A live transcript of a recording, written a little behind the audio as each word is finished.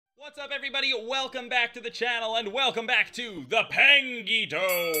What's up, everybody? Welcome back to the channel, and welcome back to the Pengy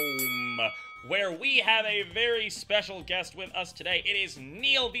Dome, where we have a very special guest with us today. It is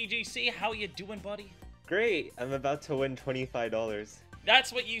NeilVGC. How you doing, buddy? Great. I'm about to win $25.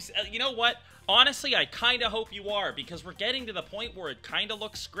 That's what you know what? Honestly, I kind of hope you are, because we're getting to the point where it kind of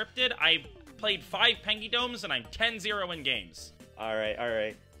looks scripted. I played 5 Pengy Domes, and I'm 10-0 in games.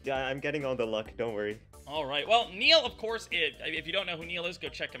 Alright. Yeah, I'm getting all the luck, don't worry. Alright, well, Neil, of course, if you don't know who Neil is, go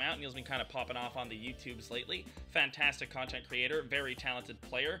check him out. Neil's been kind of popping off on the YouTubes lately. Fantastic content creator, very talented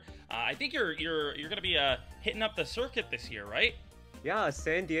player. I think you're gonna be hitting up the circuit this year, right? Yeah,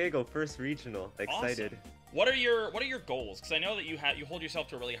 San Diego first regional. Excited. Awesome. What are your goals? Because I know that you hold yourself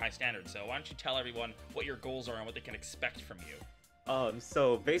to a really high standard. So why don't you tell everyone what your goals are and what they can expect from you?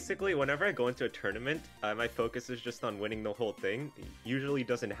 So basically, whenever I go into a tournament, my focus is just on winning the whole thing. Usually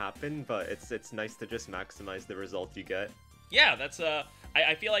doesn't happen, but it's nice to just maximize the result you get. Yeah, that's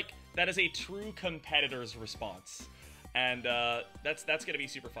I feel like that is a true competitor's response, and that's gonna be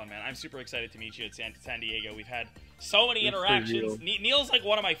super fun, man. I'm super excited to meet you at San Diego. We've had so many interactions. Neil's like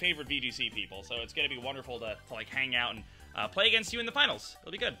one of my favorite VGC people, so it's gonna be wonderful to like hang out and play against you in the finals.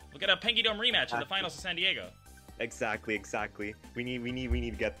 It'll be good. We'll get a Pengy Dome rematch in the finals of San Diego. Exactly. We need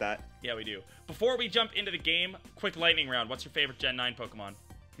to get that. Yeah, we do. Before we jump into the game, quick lightning round. What's your favorite Gen 9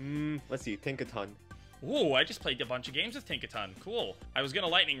 Pokemon? Let's see, Tinkaton. Ooh, I just played a bunch of games with Tinkaton. Cool. I was gonna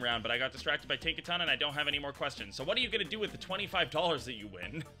lightning round, but I got distracted by Tinkaton, and I don't have any more questions. So what are you gonna do with the $25 that you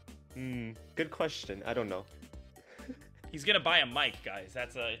win? Good question. I don't know. He's gonna buy a mic, guys.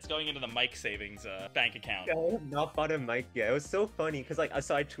 That's it's going into the mic savings bank account. Yeah, I have not bought a mic yet. It was so funny because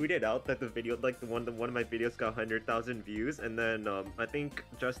so I tweeted out that the video, one of my videos got 100,000 views, and then I think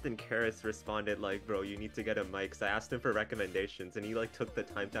Justin Karras responded like, "Bro, you need to get a mic." So I asked him for recommendations, and he like took the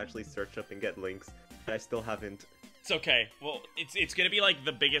time to actually search up and get links. But I still haven't. It's okay. Well, it's gonna be like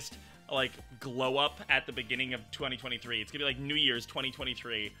the biggest like glow up at the beginning of 2023. It's gonna be like New Year's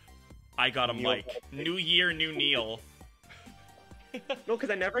 2023. I got a mic. New year, new Neil. No, because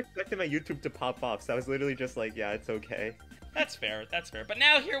I never expected my YouTube to pop off, so I was literally just like, yeah, it's okay. That's fair. But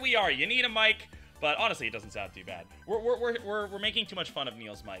now here we are. You need a mic, but honestly, it doesn't sound too bad. We're making too much fun of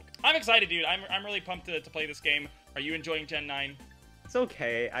Neil's mic. I'm excited, dude. I'm really pumped to play this game. Are you enjoying Gen 9? It's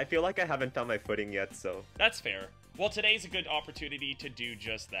okay. I feel like I haven't found my footing yet, so. That's fair. Well, today's a good opportunity to do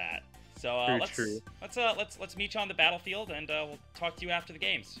just that. So let's meet you on the battlefield, and we'll talk to you after the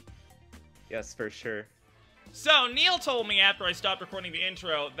games. Yes, for sure. So, Neil told me after I stopped recording the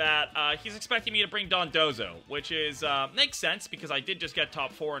intro that he's expecting me to bring Dondozo, which is, makes sense because I did just get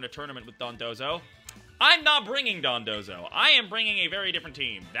top 4 in a tournament with Dondozo. I'm not bringing Dondozo. I am bringing a very different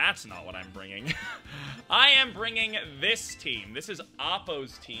team. That's not what I'm bringing. I am bringing this team. This is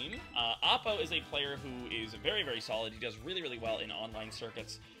Oppo's team. Oppo is a player who is very, very solid. He does really, really well in online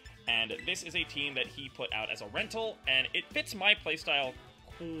circuits. And this is a team that he put out as a rental, and it fits my playstyle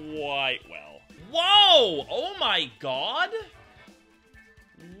quite well. Whoa! Oh my god!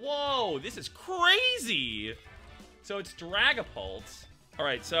 Whoa, this is crazy! So it's Dragapult.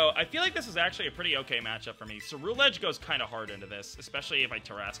 Alright, so I feel like this is actually a pretty okay matchup for me. Cerulege goes kind of hard into this, especially if I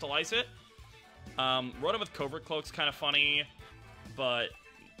Terrastalize it. Rotom with Covert Cloak's kind of funny, but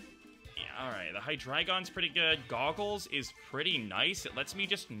yeah, alright, the Hydreigon's pretty good. Goggles is pretty nice. It lets me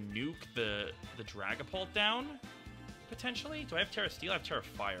just nuke the Dragapult down, potentially. Do I have Terra Steel? I have Terra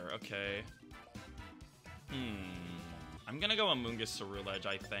Fire. Okay. I'm gonna go Amoonguss Cerulege,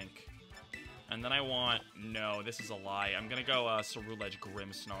 I think. And then I want... No, this is a lie. I'm gonna go Cerulege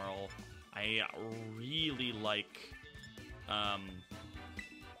Grimmsnarl. I really like... I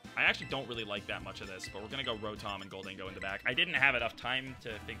actually don't really like that much of this, but we're gonna go Rotom and Goldingo in the back. I didn't have enough time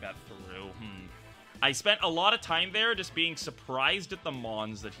to think that through. I spent a lot of time there just being surprised at the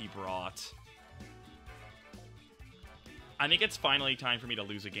Mons that he brought. I think it's finally time for me to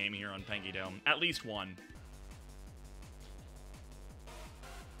lose a game here on Pengy Dome. At least one.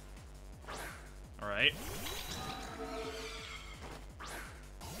 Alright.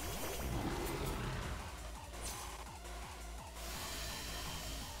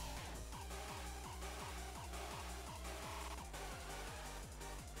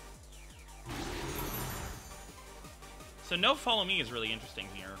 So no follow me is really interesting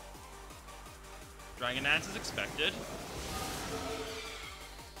here. Dragon Dance is expected.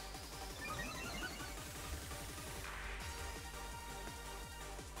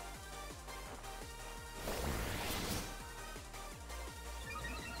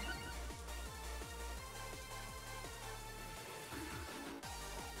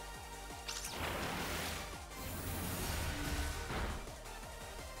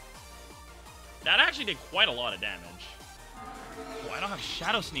 That actually did quite a lot of damage. Oh, I I don't have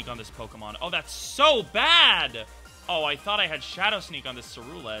Shadow Sneak on this Pokemon. Oh, that's so bad! Oh, I thought I had Shadow Sneak on this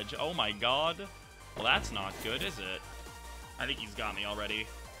Ceruledge. Oh my god. Well, that's not good, is it? I think he's got me already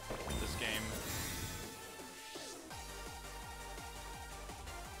this game.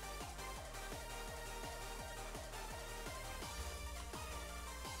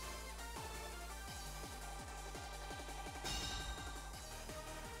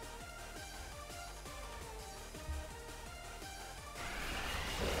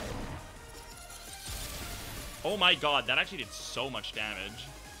 Oh my god, that actually did so much damage.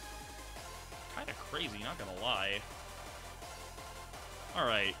 Kinda crazy, not gonna lie.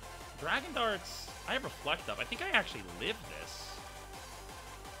 Alright. Dragon Darts. I have Reflect Up. I think I actually live this.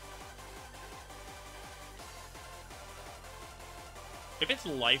 If it's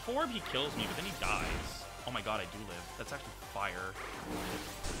Life Orb, he kills me, but then he dies. Oh my god, I do live. That's actually fire.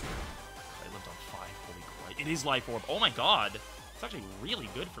 I lived on 5. Holy Christ. It is Life Orb. Oh my god. It's actually really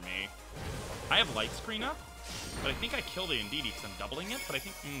good for me. I have Light Screen up, but I think I kill the Indeedee because I'm doubling it. But I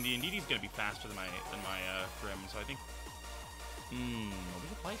think the Indeedee's going to be faster than my Grim, so I think... we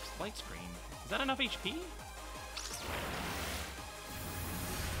have Light Screen. Is that enough HP?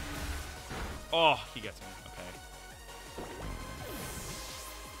 Oh, he gets me. Okay.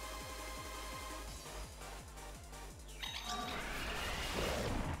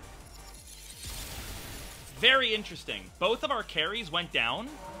 Very interesting. Both of our carries went down,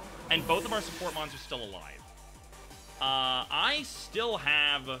 and both of our support mons are still alive. I still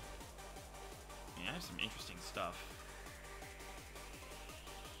have... Yeah, I have some interesting stuff.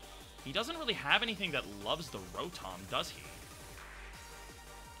 He doesn't really have anything that loves the Rotom, does he?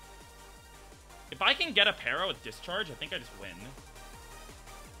 If I can get a Para with Discharge, I think I just win.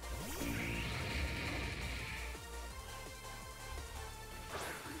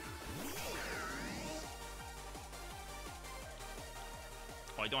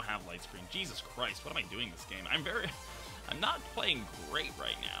 Oh, I don't have Light Screen. Jesus Christ, what am I doing this game? I'm not playing great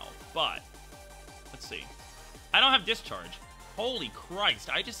right now, but let's see. I don't have Discharge. Holy Christ,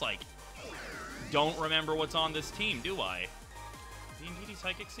 I just, like, don't remember what's on this team, do I? Is the Indeedee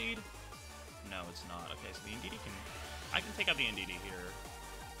Psychic Seed? No, it's not. Okay, so the Indeedee can... I can take out the Indeedee here.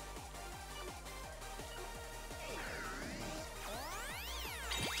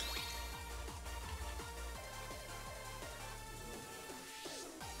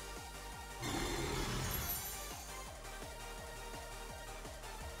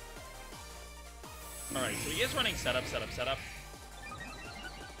 Alright, so he is running setup, setup, setup.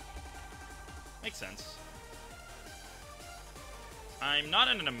 Makes sense. I'm not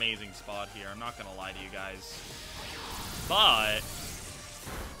in an amazing spot here, I'm not gonna lie to you guys. But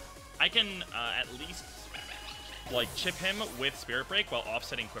I can at least like chip him with Spirit Break while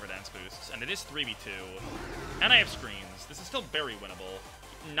offsetting Quiver Dance boosts. And it is 3v2. And I have screens. This is still very winnable.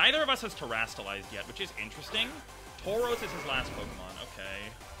 Neither of us has Terrastalized yet, which is interesting. Tauros is his last Pokemon.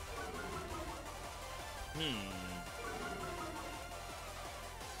 Okay.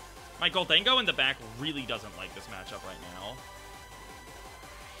 My Goldengo in the back really doesn't like this matchup right now.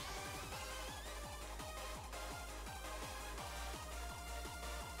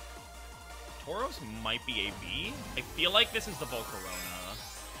 Tauros might be a B. I feel like this is the Volcarona.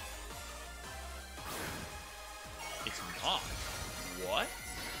 It's not. What?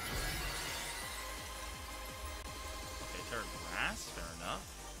 Okay, Terra Grass, fair enough.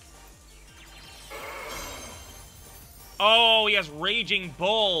 Oh, he has Raging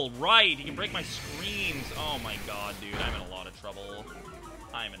Bull. Right, he can break my screens. Oh my god, dude, I'm in a lot of trouble.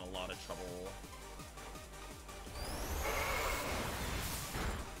 I'm in a lot of trouble.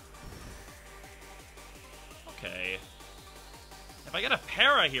 Okay. If I get a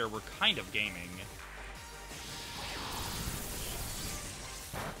Para here, we're kind of gaming.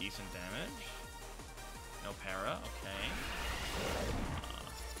 Decent damage. No Para, okay.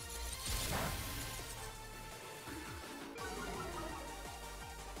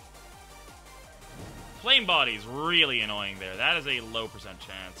 Flame Body's really annoying there. That is a low %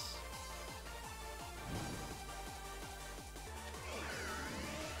 chance.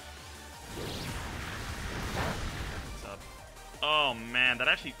 What's up? Oh man, that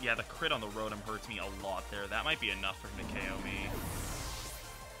actually, yeah, the crit on the Rotom hurts me a lot there. That might be enough for him to KO me.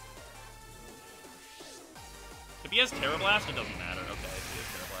 If he has Terra Blast, it doesn't matter. Okay, if he has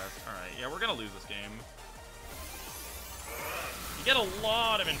Terra Blast. Alright, yeah, we're gonna lose this game. You get a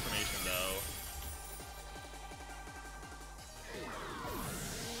lot of information, though.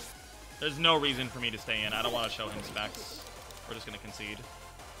 There's no reason for me to stay in. I don't want to show him specs. We're just going to concede.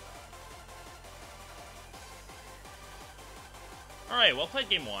 Alright, well played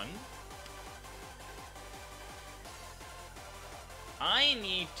game 1. I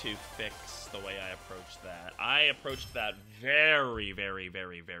need to fix the way I approached that. I approached that very, very,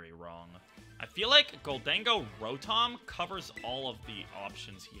 very, very wrong. I feel like Gholdengo Rotom covers all of the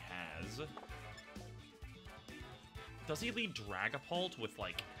options he has. Does he lead Dragapult with,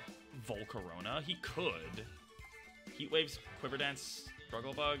 like, Volcarona? He could. Heat Waves, Quiver Dance,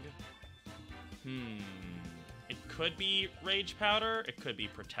 Struggle Bug. It could be Rage Powder. It could be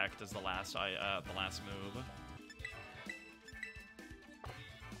Protect as the last move.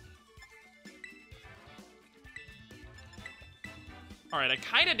 Alright, I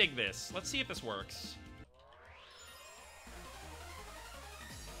kind of dig this. Let's see if this works.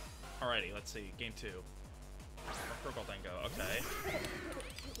 Alrighty, let's see. Game 2. Purple Dango, okay.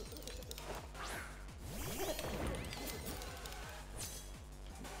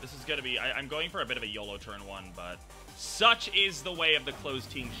 This is gonna be... I'm going for a bit of a YOLO turn 1, but... Such is the way of the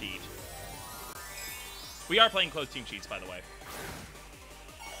closed team sheet. We are playing closed team sheets, by the way.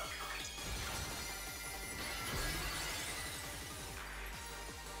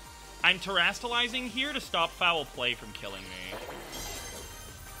 I'm terastallizing here to stop foul play from killing me.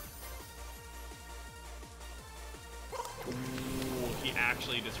 Ooh, he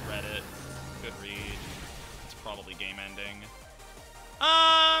actually just read it. Good read. It's probably game ending.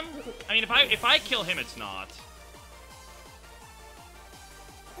 I mean, if I kill him, it's not.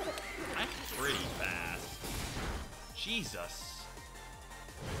 I'm pretty fast. Jesus.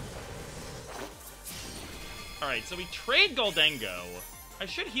 Alright, so we trade Gholdengo. I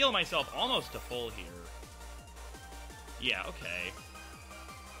should heal myself almost to full here. Yeah, okay.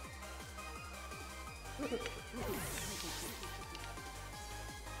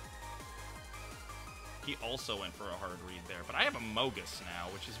 He also went for a hard read there, but I have a Mogus now,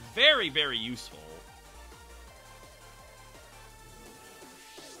 which is very, very useful.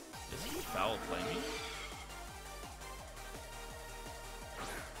 Does he foul play me?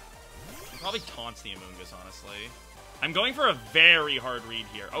 He probably taunts the Amoonguss, honestly. I'm going for a very hard read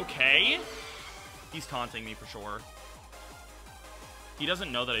here. Okay. He's taunting me for sure. He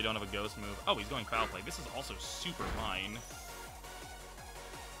doesn't know that I don't have a ghost move. Oh, he's going foul play. This is also super fine.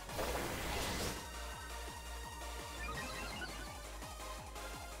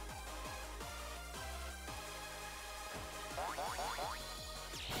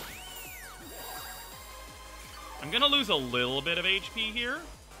 I'm gonna lose a little bit of HP here.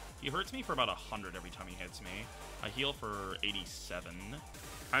 He hurts me for about 100 every time he hits me. I heal for 87.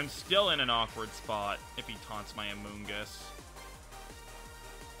 I'm still in an awkward spot if he taunts my Amoonguss.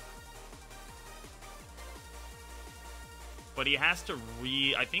 But he has to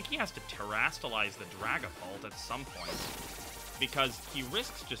I think he has to terastallize the Dragapult at some point. Because he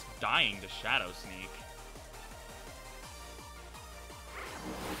risks just dying to Shadow Sneak.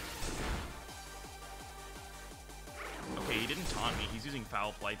 Okay, he didn't taunt me. He's using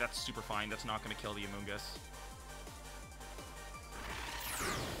Foul Play. That's super fine. That's not going to kill the Amoonguss.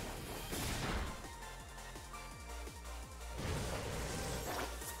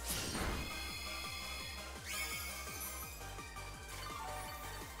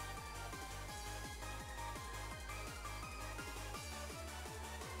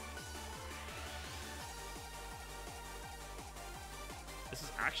 This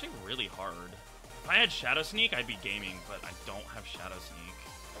is actually really hard. If I had Shadow Sneak, I'd be gaming, but I don't have Shadow Sneak.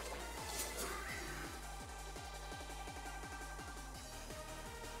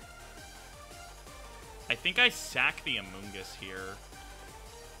 I think I sack the Amoonguss here.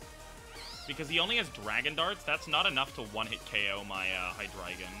 Because he only has Dragon Darts, that's not enough to one-hit KO my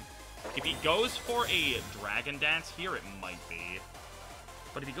Hydreigon. If he goes for a Dragon Dance here, it might be.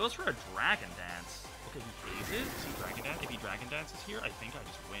 But if he goes for a Dragon Dance... Okay, he phases. Does he Dragon Dance? If he Dragon Dances here, I think I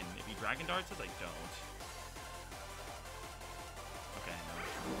just win. If he Dragon Darts, I don't. Okay, no.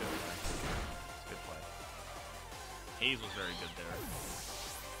 Good play. It's good play. Haze was very good there.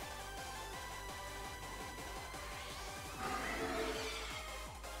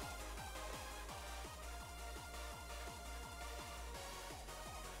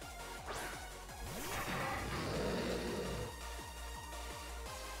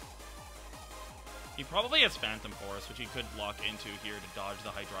 He probably has Phantom Force, which he could lock into here to dodge the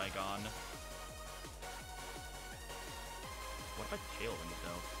Hydreigon. What if I Tailwind it,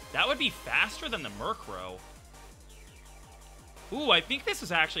 though? That would be faster than the Murkrow. Ooh, I think this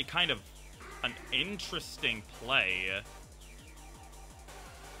is actually kind of an interesting play.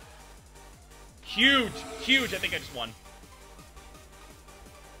 Huge! Huge! I think I just won.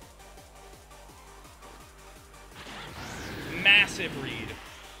 Massive read.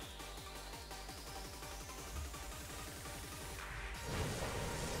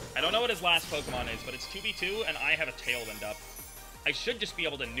 I don't know what his last Pokemon is, but it's 2v2, and I have a Tailwind up. I should just be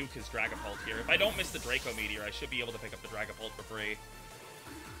able to nuke his Dragapult here. If I don't miss the Draco Meteor, I should be able to pick up the Dragapult for free.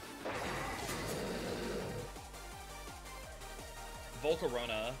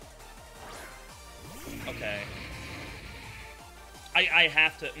 Volcarona. Okay. I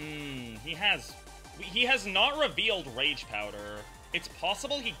have to... he has not revealed Rage Powder. It's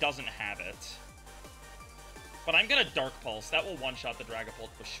possible he doesn't have it. But I'm gonna Dark Pulse. That will one-shot the Dragapult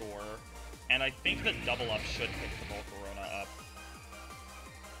for sure. And I think the double up should pick the Volcarona up.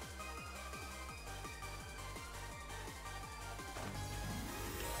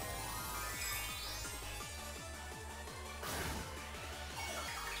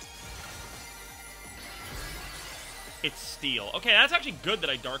 It's Steel. Okay, that's actually good that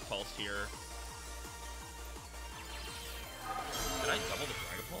I Dark Pulsed here. Did I double the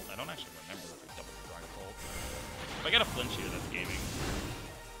Dragapult? I don't actually remember if I doubled the Dragapult. If I get a flinch here, that's gaming.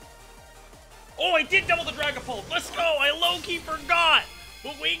 Oh, I did double the Dragapult! Let's go! I low-key forgot!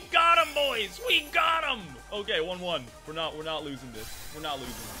 But we got him, boys! We got him! Okay, 1-1. We're not losing this. We're not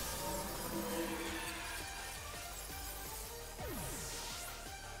losing this.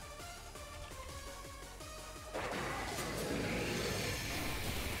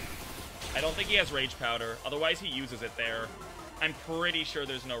 I don't think he has Rage Powder, otherwise he uses it there. I'm pretty sure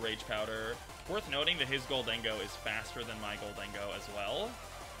there's no Rage Powder. Worth noting that his Goldengo is faster than my Goldengo as well.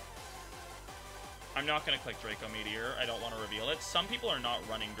 I'm not going to click Draco Meteor. I don't want to reveal it. Some people are not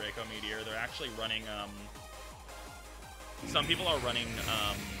running Draco Meteor. They're actually running, some people are running,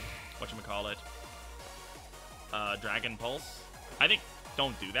 whatchamacallit, Dragon Pulse. I think,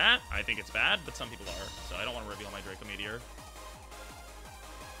 don't do that. I think it's bad, but some people are. So I don't want to reveal my Draco Meteor.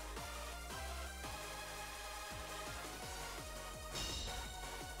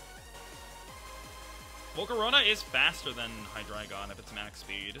 Volcarona is faster than Hydreigon if it's max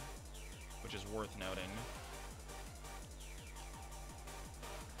speed, which is worth noting.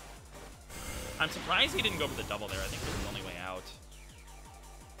 I'm surprised he didn't go for the double there. I think it was the only way out.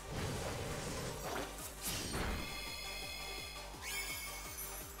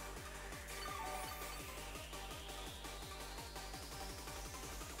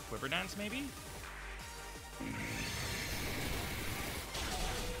 Quiver Dance, maybe?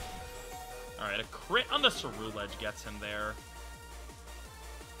 Alright, a crit on the Ceruledge gets him there.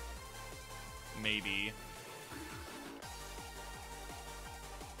 Maybe.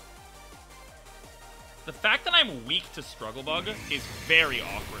 The fact that I'm weak to Struggle Bug is very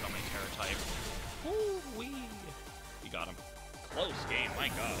awkward on my Terra type. Woo-wee. We got him. Close game, my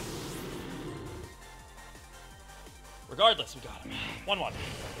god. Regardless, we got him. 1-1.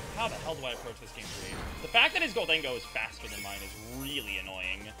 How the hell do I approach this game 3? The fact that his Goldengo is faster than mine is really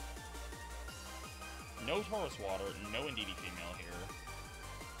annoying. No Tauros Water, no Indeedee Female here.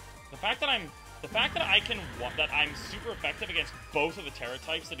 The fact that I'm super effective against both of the Terra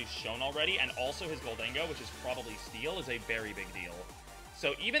types that he's shown already, and also his Goldengo, which is probably Steel, is a very big deal.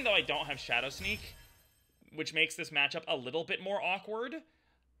 So even though I don't have Shadow Sneak, which makes this matchup a little bit more awkward,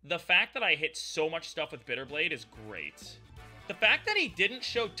 the fact that I hit so much stuff with Bitterblade is great. The fact that he didn't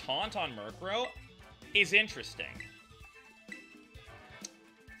show Taunt on Murkrow is interesting.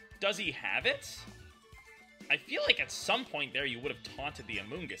 Does he have it? I feel like at some point there you would have taunted the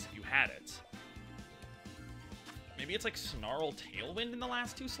Amoonguss if you had it. Maybe it's like Snarl Tailwind in the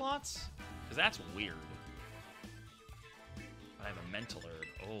last 2 slots? Because that's weird. I have a Mental Herb.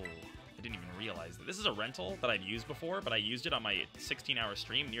 Oh, I didn't even realize that. This is a rental that I've used before, but I used it on my 16-hour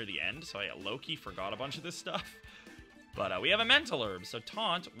stream near the end, so I low-key forgot a bunch of this stuff. But we have a Mental Herb, so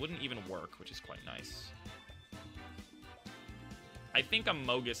Taunt wouldn't even work, which is quite nice. I think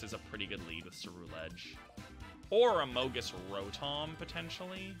Amogus is a pretty good lead with Ceruledge. Or Amogus Rotom,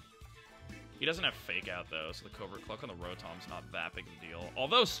 potentially. He doesn't have Fake Out, though, so the Covert Cloak on the Rotom's not that big of a deal.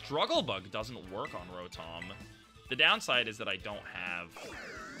 Although Struggle Bug doesn't work on Rotom. The downside is that I don't have,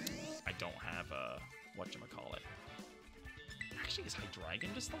 whatchamacallit. Actually, is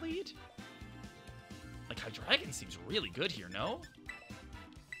Hydreigon just the lead? Like, Hydreigon seems really good here, no?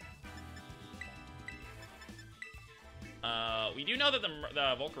 We do know that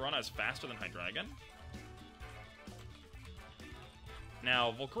the Volcarona is faster than Hydreigon.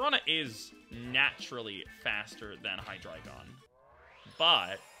 Now, Volcarona is naturally faster than Hydreigon,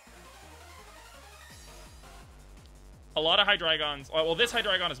 but a lot of Hydreigons... Well, this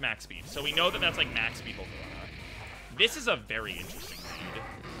Hydreigon is max speed, so we know that that's like max speed Volcarona. This is a very interesting lead.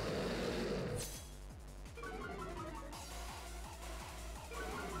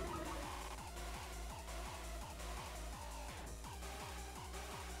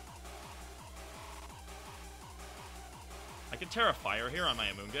 I could Terra Fire here on my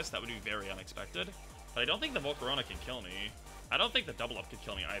Amoonguss. That would be very unexpected. But I don't think the Volcarona can kill me. I don't think the double up could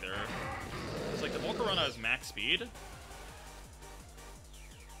kill me either. It's like the Volcarona has max speed.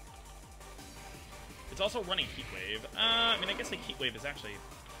 It's also running Heat Wave. I mean, I guess like Heat Wave is actually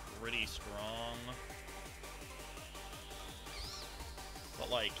pretty strong. But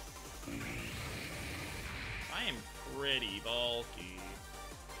like, I am pretty bulky.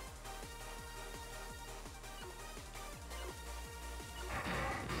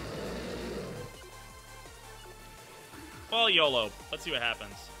 Well, YOLO. Let's see what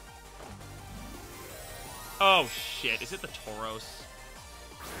happens. Oh, shit. Is it the Tauros?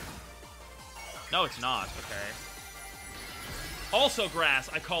 No, it's not. Okay. Also grass.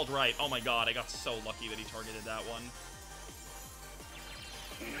 I called right. Oh my god, I got so lucky that he targeted that one.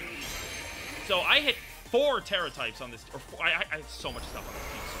 So I hit 4 Terra types on this. Or four, I had so much stuff on this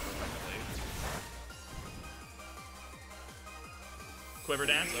team super effectively. Quiver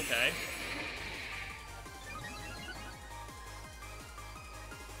Dance, okay.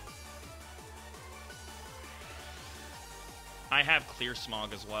 I have Clear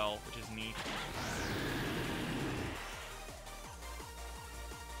Smog as well, which is neat.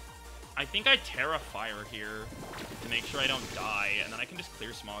 I think I Terra Fire here to make sure I don't die, and then I can just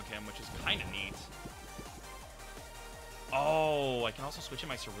Clear Smog him, which is kind of neat. Oh, I can also switch in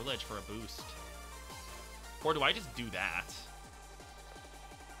my Ceruledge for a boost. Or do I just do that?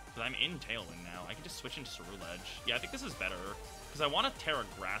 Because I'm in Tailwind now. I can just switch into Ceruledge. Yeah, I think this is better. Because I want to Terra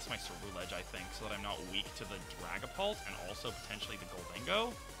Grass my Ceruledge, I think, so that I'm not weak to the Dragapult and also potentially the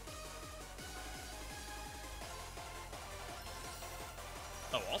Goldango.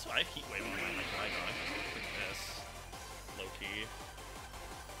 Oh, also I have Heat Wave on my Hydreigon. I can just click this. Low-key.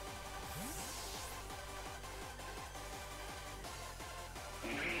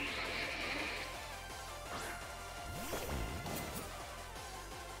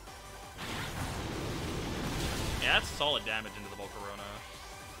 Yeah, that's solid damage into the Volcarona.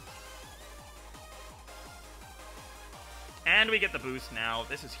 And we get the boost now.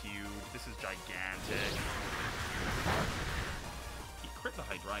 This is huge. This is gigantic. He crit the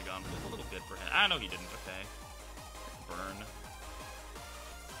Hydreigon, but it's a little good for him. Ah, no, he didn't. Okay. Burn.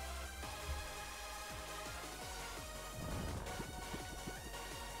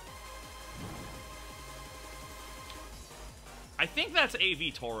 I think that's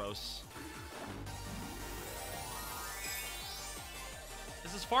AV Tauros.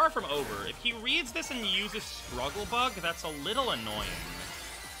 This is far from over. If he reads this and uses Struggle Bug, that's a little annoying.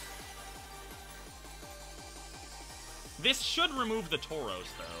 This should remove the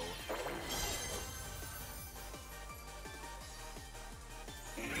Tauros, though.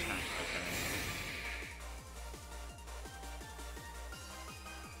 Okay.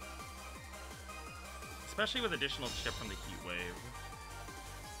 Especially with additional chip from the Heat Wave.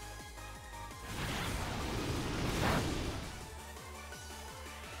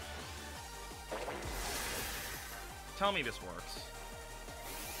 Tell me this works.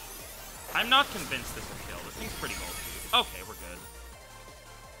 I'm not convinced this will kill. This thing's pretty bulky. Okay, we're good.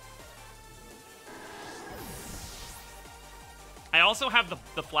 I also have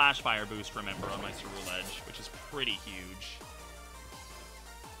the Flash Fire boost, remember, on my Ceruledge, which is pretty huge.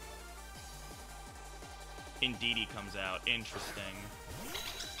 Indeedee comes out. Interesting.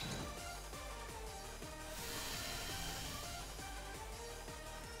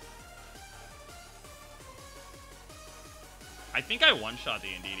 I think I one-shot the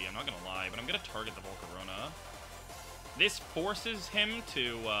Indeedee, I'm not gonna lie, but I'm gonna target the Volcarona. This forces him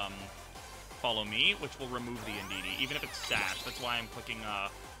to follow me, which will remove the Indeedee, even if it's Sash. That's why I'm clicking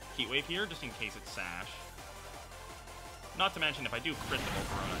Heat Wave here, just in case it's Sash. Not to mention, if I do crit the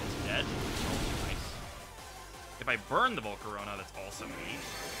Volcarona, it's dead. Oh, nice. If I burn the Volcarona, that's also neat.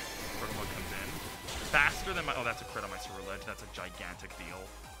 Pokemon comes in. Faster than my... Oh, that's a crit on my Ceruledge. That's a gigantic deal.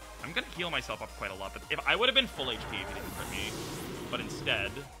 I'm gonna heal myself up quite a lot, but if I would have been full HP if he didn't crit me. But instead,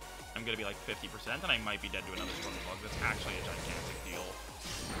 I'm gonna be like 50%, and I might be dead to another Struggle Bug. That's actually a gigantic deal.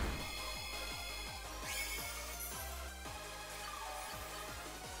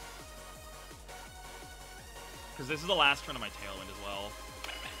 Because this is the last turn of my Tailwind as well.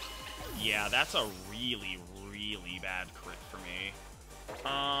 Yeah, that's a really, really bad crit for me.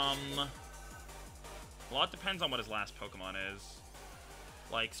 A lot depends on what his last Pokemon is.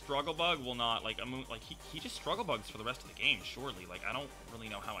 Like, Struggle Bug will not, like, he just Struggle Bugs for the rest of the game, surely. Like, I don't really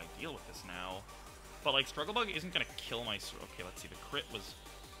know how I deal with this now. But, like, Struggle Bug isn't gonna kill my... Okay, let's see, the crit was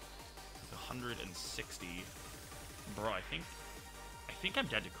 160. Bro, I think I'm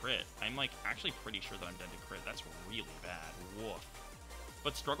dead to crit. I'm, like, actually pretty sure that I'm dead to crit. That's really bad. Woof.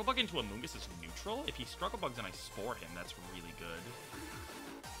 But Struggle Bug into Amoonguss is neutral. If he Struggle Bugs and I Spore him, that's really good.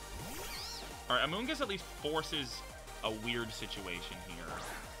 Alright, Amoonguss at least forces a weird situation here.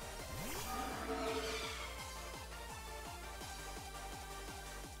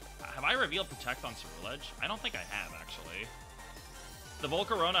 Have I revealed Protect on Ceruledge? I don't think I have, actually. The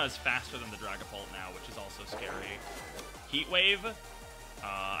Volcarona is faster than the Dragapult now, which is also scary. Heat Wave.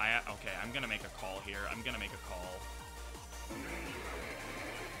 Okay, I'm gonna make a call here. I'm gonna make a call.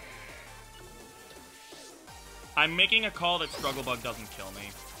 I'm making a call that Struggle Bug doesn't kill me.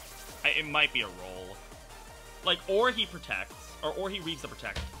 It might be a roll. Like, or he protects, or he reads the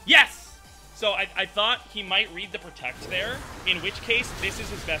Protect. Yes! So I thought he might read the Protect there, in which case, this is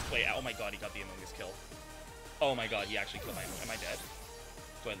his best way out. Oh my god, he got the Among Us kill. Oh my god, he actually killed my... Am I dead?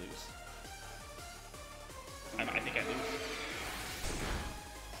 Do I lose? I think I lose.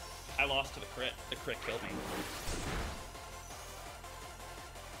 I lost to the crit. The crit killed me.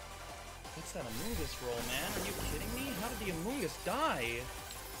 What's that Among Us roll, man? Are you kidding me? How did the Among Us die?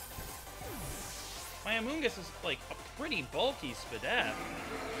 My Among Us is, like, a pretty bulky Spadef.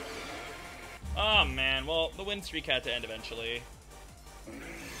 Oh, man. Well, the win streak had to end eventually.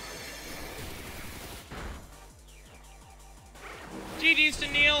 GG's to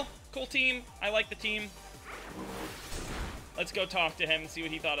Neil. Cool team. I like the team. Let's go talk to him and see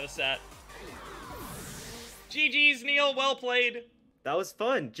what he thought of the set. GG's, Neil. Well played. That was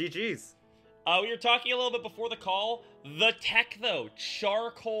fun. GG's. We were talking a little bit before the call. The tech, though.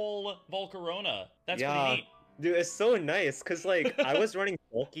 Charcoal Volcarona. That's pretty neat. Dude, it's so nice, because, like, I was running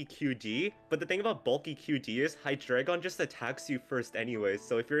bulky QD, but the thing about bulky QD is Hydreigon just attacks you first anyways,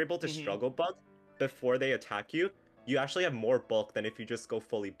 so if you're able to Struggle Bug before they attack you, you actually have more bulk than if you just go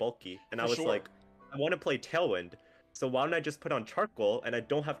fully bulky. And I was like, I want to play Tailwind, so why don't I just put on Charcoal, and I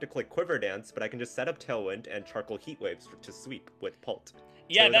don't have to click Quiver Dance, but I can just set up Tailwind and Charcoal Heat Waves to sweep with Pult.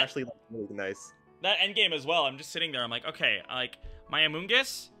 Yeah, so that's actually really nice. That endgame as well, I'm just sitting there, I'm like, okay, like, my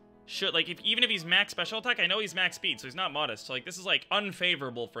Amoonguss should, like, even if he's max special attack, I know he's max speed, so he's not modest. So, like, this is, like,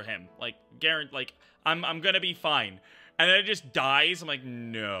 unfavorable for him. Like, guaranteed, like, I'm gonna be fine. And then it just dies. I'm like,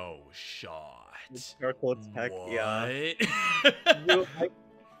 no shot. Charcoal tech, yeah.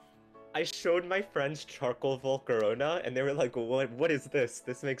 I showed my friends Charcoal Volcarona, and they were like, what is this?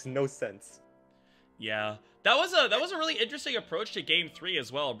 This makes no sense. Yeah. That was a really interesting approach to Game 3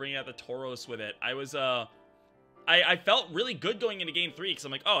 as well, bringing out the Tauros with it. I felt really good going into Game 3, because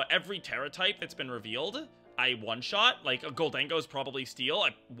I'm like, oh, every Terra type that's been revealed, I one-shot. Like, a Goldengo's probably Steel,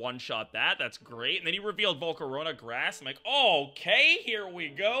 I one-shot that, that's great. And then he revealed Volcarona Grass, I'm like, oh, okay, here we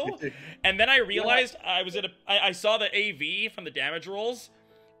go. And then I realized I saw the AV from the damage rolls,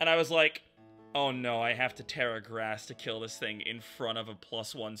 and I was like, oh no, I have to Terra Grass to kill this thing in front of a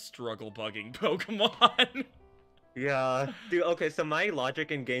 +1 struggle bugging Pokemon. Yeah, dude, okay, so my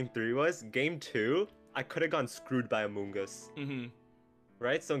logic in Game 3 was, Game 2, I could have gone screwed by Amoonguss.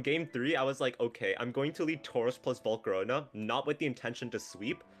 Right? So in Game 3, I was like, okay, I'm going to lead Tauros plus Volcarona, not with the intention to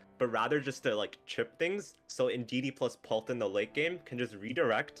sweep, but rather just to, like, chip things, so Indeedee plus Pult in the late game can just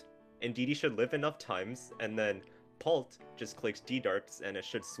redirect, Indeedee should live enough times, and then Pult just clicks D-Darts, and it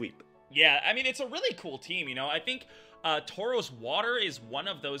should sweep. Yeah, I mean, it's a really cool team, you know? I think Tauros Water is one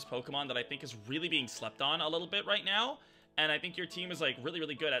of those Pokemon that I think is really being slept on a little bit right now. And I think your team is, like, really,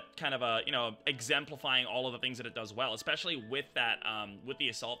 really good at kind of, you know, exemplifying all of the things that it does well, especially with that, with the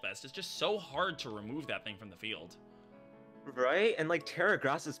Assault Vest. It's just so hard to remove that thing from the field. Right? And, like, Terra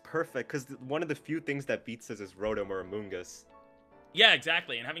Grass is perfect, because one of the few things that beats us is Rotom or Amoonguss. Yeah,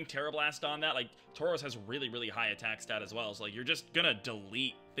 exactly. And having Terra Blast on that, like, Tauros has really, really high attack stat as well. So, like, you're just gonna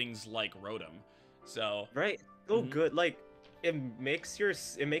delete things like Rotom. So... Right. So good. Like, it makes your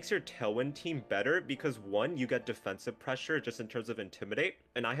Tailwind team better because, one, you get defensive pressure just in terms of Intimidate,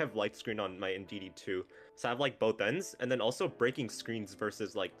 and I have Light Screen on my Indeedee too. So I have, like, both ends, and then also breaking screens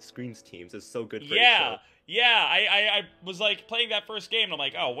versus, like, screens teams is so good for Yeah, I was, like, playing that first game, and I'm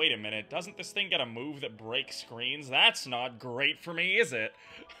like, oh, wait a minute, doesn't this thing get a move that breaks screens? That's not great for me, is it?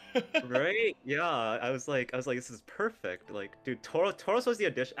 Right? Yeah, I was like, this is perfect. Like, dude, Tauros was the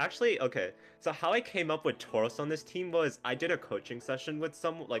addition. Actually, okay. So how I came up with Tauros on this team was I did a coaching session with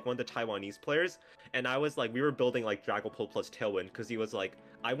one of the Taiwanese players, and I was like, we were building like Dragapult plus Tailwind because he was like,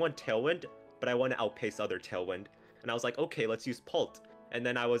 I want Tailwind, but I want to outpace other Tailwind, and I was like, okay, let's use Pult. And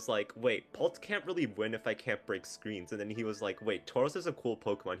then I was like, wait, Pult can't really win if I can't break screens. And then he was like, wait, Tauros is a cool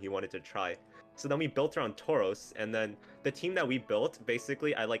Pokemon he wanted to try. So then we built around Tauros, and then the team that we built,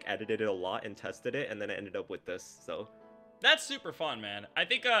 basically, I, like, edited it a lot and tested it, and then I ended up with this, so... That's super fun, man. I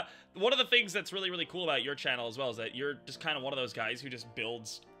think one of the things that's really, really cool about your channel as well is that you're just kind of one of those guys who just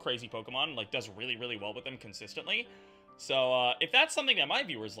builds crazy Pokemon and, like, does really, really well with them consistently. So, if that's something that my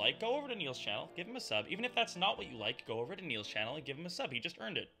viewers like, go over to Neil's channel, give him a sub. Even if that's not what you like, go over to Neil's channel and give him a sub. He just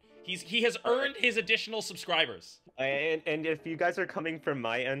earned it. He has earned his additional subscribers. And if you guys are coming from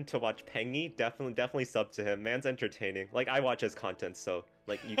my end to watch Pengy, definitely sub to him. Man's entertaining. Like, I watch his content, so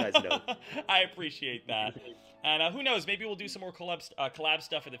like you guys know. I appreciate that. And who knows? Maybe we'll do some more collab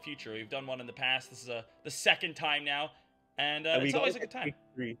stuff in the future. We've done one in the past. This is the second time now, and it's always a good time.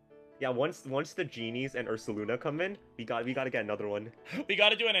 Yeah, once the genies and Ursaluna come in, we gotta get another one. We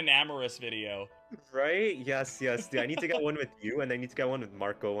gotta do an enamorous video. Right? Yes. Dude, I need to get one with you, and I need to get one with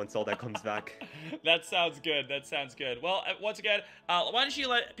Marco once all that comes back. That sounds good. That sounds good. Well, once again, why don't you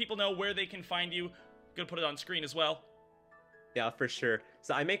let people know where they can find you? I'm gonna put it on screen as well. Yeah, for sure.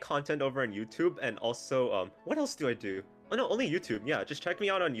 So I make content over on YouTube, and also, what else do I do? Oh no, only YouTube. Yeah, just check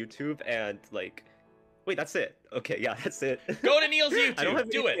me out on YouTube, and like, wait, that's it. Okay, yeah, that's it. Go to Neil's YouTube. I don't have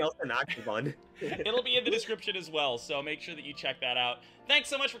anything else I'm active on. It'll be in the description as well, so make sure that you check that out. Thanks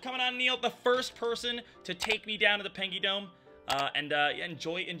so much for coming on, Neil, the first person to take me down to the Pengy Dome.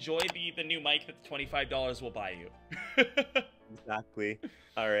 Enjoy the new mic that the $25 will buy you. Exactly.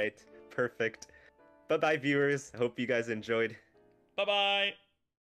 All right, perfect. Bye-bye, viewers. Hope you guys enjoyed. Bye-bye.